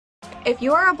If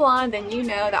you are a blonde, then you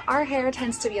know that our hair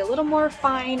tends to be a little more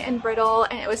fine and brittle,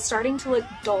 and it was starting to look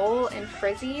dull and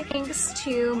frizzy. Thanks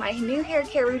to my new hair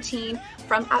care routine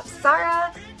from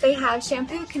Apsara. They have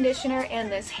shampoo, conditioner,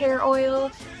 and this hair oil.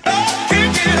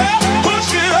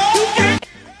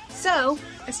 So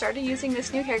I started using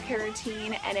this new hair care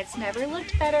routine, and it's never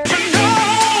looked better.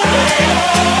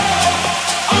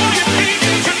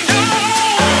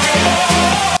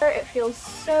 It feels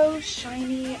so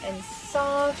shiny and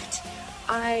soft.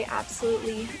 I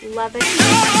absolutely love it.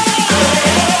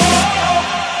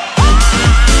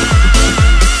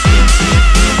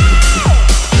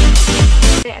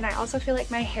 And I also feel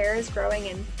like my hair is growing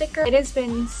in thicker. It has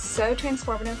been so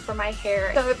transformative for my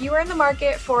hair. So if you are in the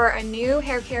market for a new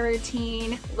hair care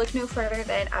routine, look no further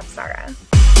than Apsara.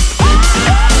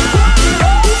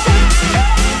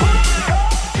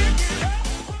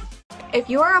 If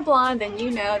you are a blonde, then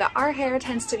you know that our hair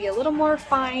tends to be a little more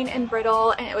fine and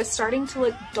brittle, and it was starting to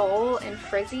look dull and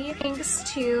frizzy. Thanks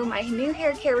to my new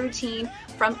hair care routine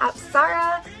from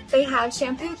Apsara. They have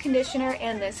shampoo, conditioner,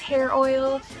 and this hair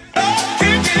oil.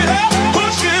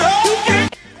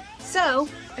 So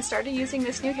I started using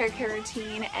this new hair care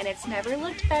routine, and it's never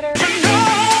looked better.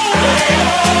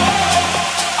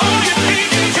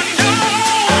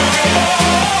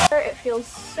 It feels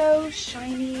so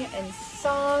shiny and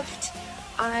soft.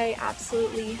 I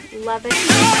absolutely love it.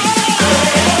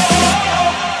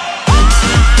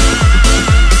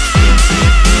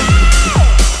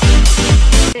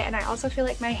 And I also feel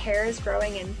like my hair is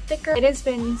growing in thicker. It has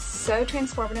been so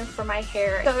transformative for my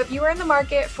hair. So if you are in the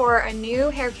market for a new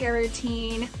hair care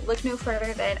routine, look no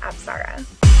further than Apsara.